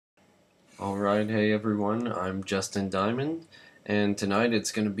Alright, hey everyone, I'm Justin Diamond, and tonight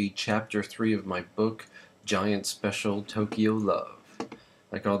it's going to be chapter 3 of my book, Giant Special Tokyo Love.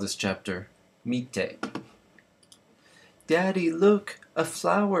 I call this chapter Mite. Daddy, look, a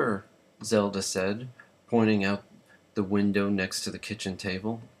flower, Zelda said, pointing out the window next to the kitchen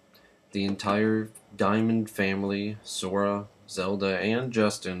table. The entire Diamond family, Sora, Zelda, and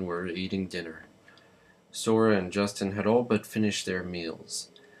Justin were eating dinner. Sora and Justin had all but finished their meals.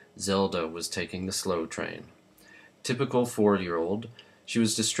 Zelda was taking the slow train. Typical 4-year-old, she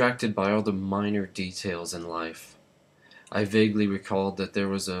was distracted by all the minor details in life. I vaguely recalled that there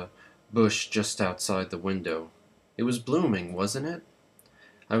was a bush just outside the window. It was blooming, wasn't it?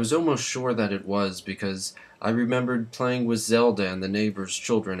 I was almost sure that it was because I remembered playing with Zelda and the neighbors'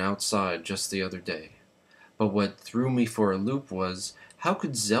 children outside just the other day. But what threw me for a loop was, how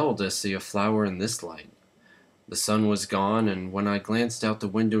could Zelda see a flower in this light? The sun was gone, and when I glanced out the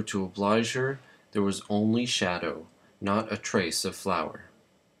window to oblige her, there was only shadow, not a trace of flower.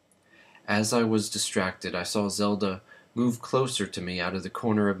 As I was distracted, I saw Zelda move closer to me out of the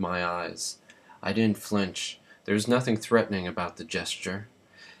corner of my eyes. I didn't flinch. There was nothing threatening about the gesture.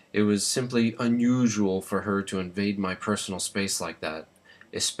 It was simply unusual for her to invade my personal space like that,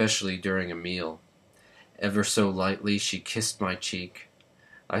 especially during a meal. Ever so lightly, she kissed my cheek.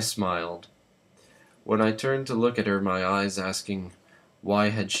 I smiled. When I turned to look at her, my eyes asking why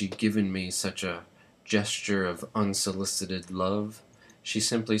had she given me such a gesture of unsolicited love, she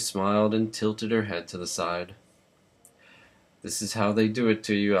simply smiled and tilted her head to the side. This is how they do it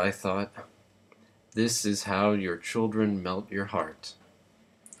to you, I thought. This is how your children melt your heart.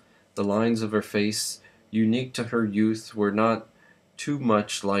 The lines of her face, unique to her youth, were not too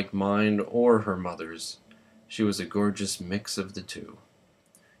much like mine or her mother's. She was a gorgeous mix of the two.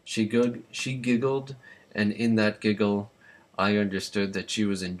 She giggled, and in that giggle, I understood that she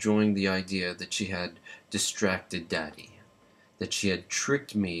was enjoying the idea that she had distracted Daddy, that she had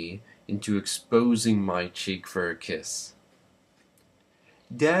tricked me into exposing my cheek for a kiss.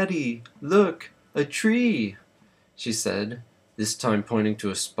 "Daddy, look, a tree," she said, this time pointing to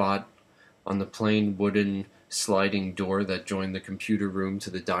a spot on the plain wooden sliding door that joined the computer room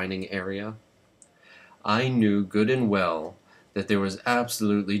to the dining area. I knew good and well that there was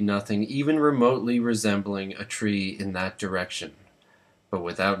absolutely nothing even remotely resembling a tree in that direction. But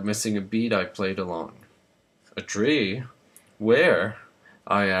without missing a beat, I played along. "A tree? Where?"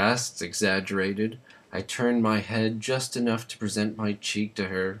 I asked, exaggerated. I turned my head just enough to present my cheek to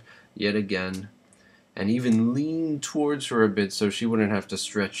her yet again, and even leaned towards her a bit so she wouldn't have to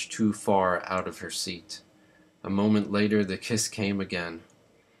stretch too far out of her seat. A moment later, the kiss came again.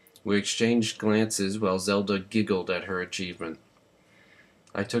 We exchanged glances while Zelda giggled at her achievement.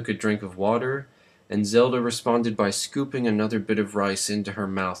 I took a drink of water, and Zelda responded by scooping another bit of rice into her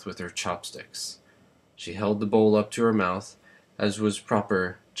mouth with her chopsticks. She held the bowl up to her mouth, as was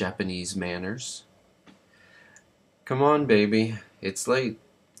proper Japanese manners. "Come on, baby, it's late.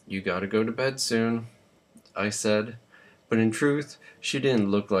 You gotta go to bed soon," I said, but in truth, she didn't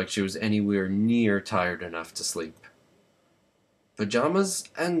look like she was anywhere near tired enough to sleep. "Pajamas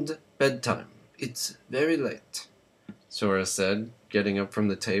and bedtime. It's very late," Sora said, getting up from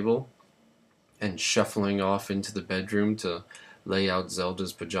the table and shuffling off into the bedroom to lay out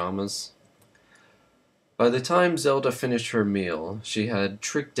Zelda's pajamas. By the time Zelda finished her meal, she had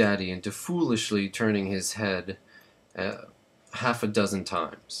tricked Daddy into foolishly turning his head half a dozen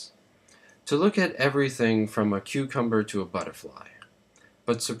times, to look at everything from a cucumber to a butterfly.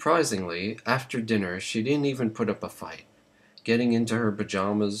 But surprisingly, after dinner, she didn't even put up a fight, getting into her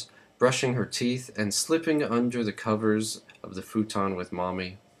pajamas, brushing her teeth, and slipping under the covers of the futon with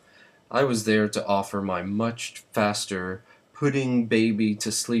Mommy. I was there to offer my much faster putting baby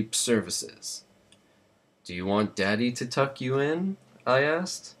to sleep services. "Do you want Daddy to tuck you in?" I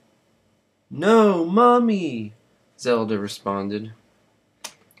asked. "No, Mommy," Zelda responded.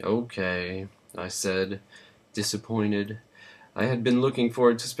 "Okay," I said, disappointed. I had been looking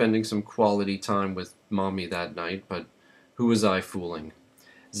forward to spending some quality time with Mommy that night, but who was I fooling?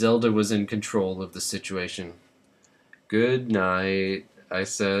 Zelda was in control of the situation. "Good night," I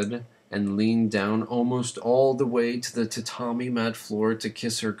said, and leaned down almost all the way to the tatami mat floor to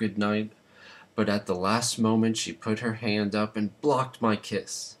kiss her good night, but at the last moment she put her hand up and blocked my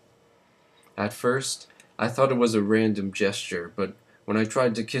kiss. At first, I thought it was a random gesture, but when I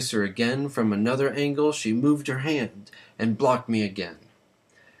tried to kiss her again from another angle, she moved her hand and blocked me again.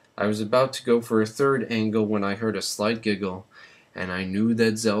 I was about to go for a third angle when I heard a slight giggle, and I knew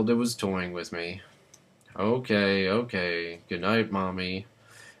that Zelda was toying with me. Okay, good night, Mommy,"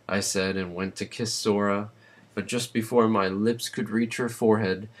 I said, and went to kiss Sora, but just before my lips could reach her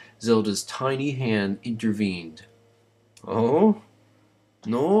forehead, Zelda's tiny hand intervened. "Oh?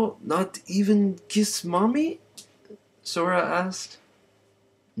 No, not even kiss Mommy?" Sora asked.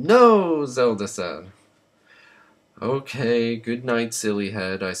 "No," Zelda said. "Okay, good night, silly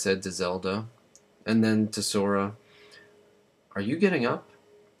head," I said to Zelda. And then to Sora, "Are you getting up?"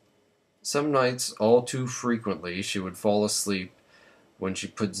 Some nights, all too frequently, she would fall asleep when she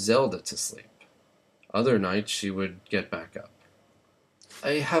put Zelda to sleep. Other nights she would get back up.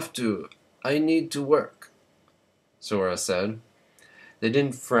 I need to work," Sora said. They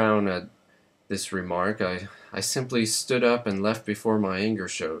didn't frown at this remark. I simply stood up and left before my anger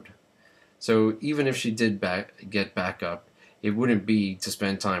showed. So even if she did get back up, it wouldn't be to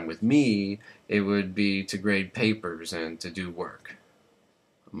spend time with me, it would be to grade papers and to do work.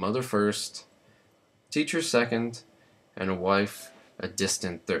 A mother first, teacher second, and a wife a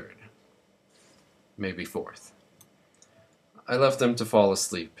distant third. Maybe fourth. I left them to fall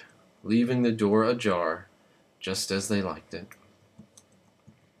asleep, leaving the door ajar, just as they liked it.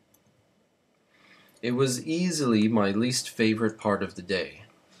 It was easily my least favorite part of the day,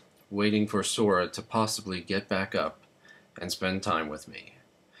 waiting for Sora to possibly get back up and spend time with me,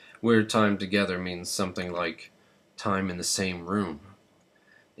 where time together means something like time in the same room.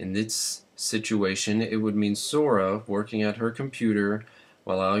 In this situation, it would mean Sora working at her computer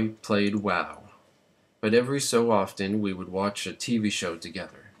while I played WoW. But every so often we would watch a TV show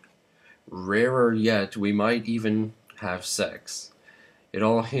together. Rarer yet, we might even have sex. It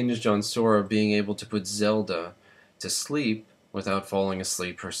all hinged on Sora being able to put Zelda to sleep without falling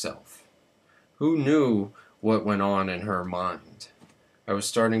asleep herself. Who knew what went on in her mind? I was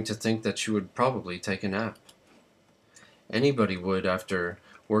starting to think that she would probably take a nap. Anybody would after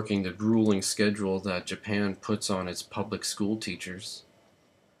working the grueling schedule that Japan puts on its public school teachers.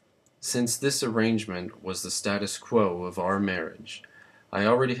 Since this arrangement was the status quo of our marriage, I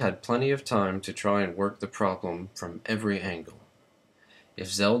already had plenty of time to try and work the problem from every angle.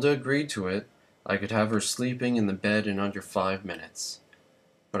 If Zelda agreed to it, I could have her sleeping in the bed in under 5 minutes.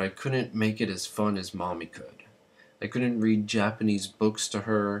 But I couldn't make it as fun as Mommy could. I couldn't read Japanese books to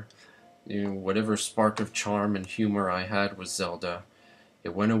her. Whatever spark of charm and humor I had with Zelda,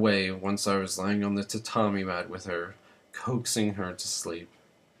 it went away once I was lying on the tatami mat with her, coaxing her to sleep.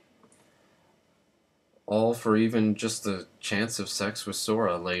 All for even just the chance of sex with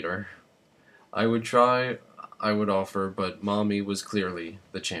Sora later. I would try, I would offer, but Mommy was clearly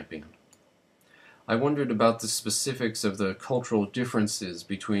the champion. I wondered about the specifics of the cultural differences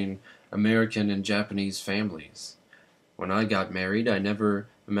between American and Japanese families. When I got married, I never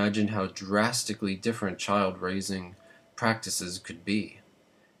imagined how drastically different child-raising practices could be.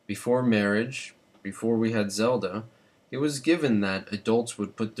 Before marriage, before we had Zelda, it was given that adults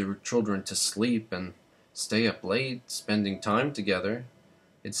would put their children to sleep and stay up late, spending time together.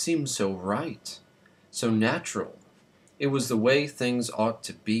 It seemed so right, so natural. It was the way things ought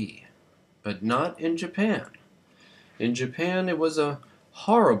to be. But not in Japan. In Japan, it was a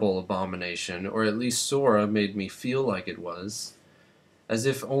horrible abomination, or at least Sora made me feel like it was. As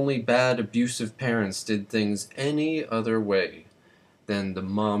if only bad, abusive parents did things any other way than the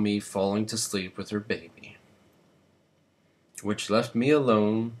mommy falling to sleep with her baby. Which left me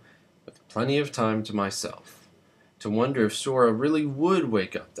alone with plenty of time to myself, to wonder if Sora really would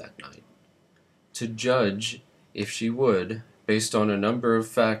wake up that night, to judge if she would, based on a number of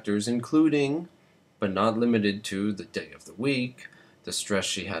factors, including, but not limited to, the day of the week, the stress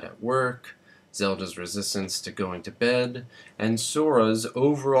she had at work, Zelda's resistance to going to bed, and Sora's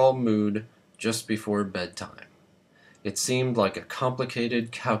overall mood just before bedtime. It seemed like a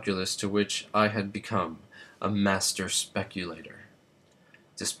complicated calculus to which I had become a master speculator.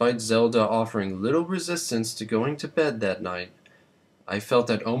 Despite Zelda offering little resistance to going to bed that night, I felt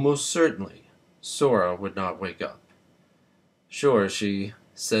that almost certainly Sora would not wake up. Sure, she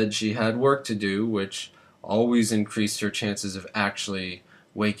said she had work to do, which always increased her chances of actually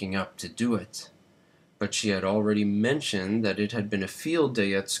waking up to do it. But she had already mentioned that it had been a field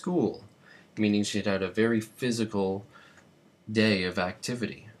day at school, meaning she'd had a very physical day of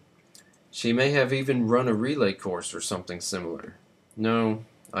activity. She may have even run a relay course or something similar. No,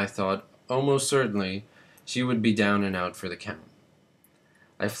 I thought, almost certainly she would be down and out for the count.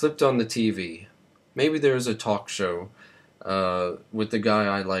 I flipped on the TV. Maybe there was a talk show with the guy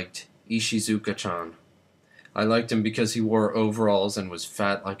I liked, Ishizuka-chan. I liked him because he wore overalls and was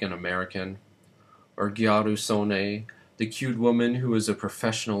fat like an American. Or Gyaru Sone, the cute woman who was a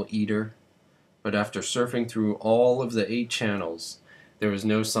professional eater. But after surfing through all of the 8 channels, there was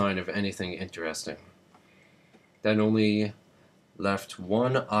no sign of anything interesting. That only left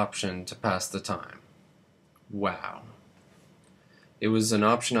one option to pass the time. Wow. It was an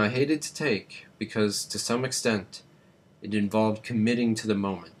option I hated to take because, to some extent, it involved committing to the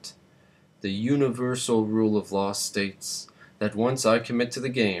moment. The universal rule of law states that once I commit to the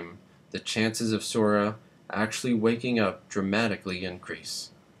game, the chances of Sora actually waking up dramatically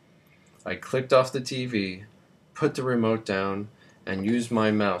increase. I clicked off the TV, put the remote down, and used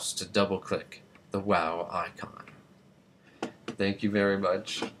my mouse to double-click the WoW icon. Thank you very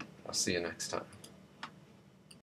much. I'll see you next time.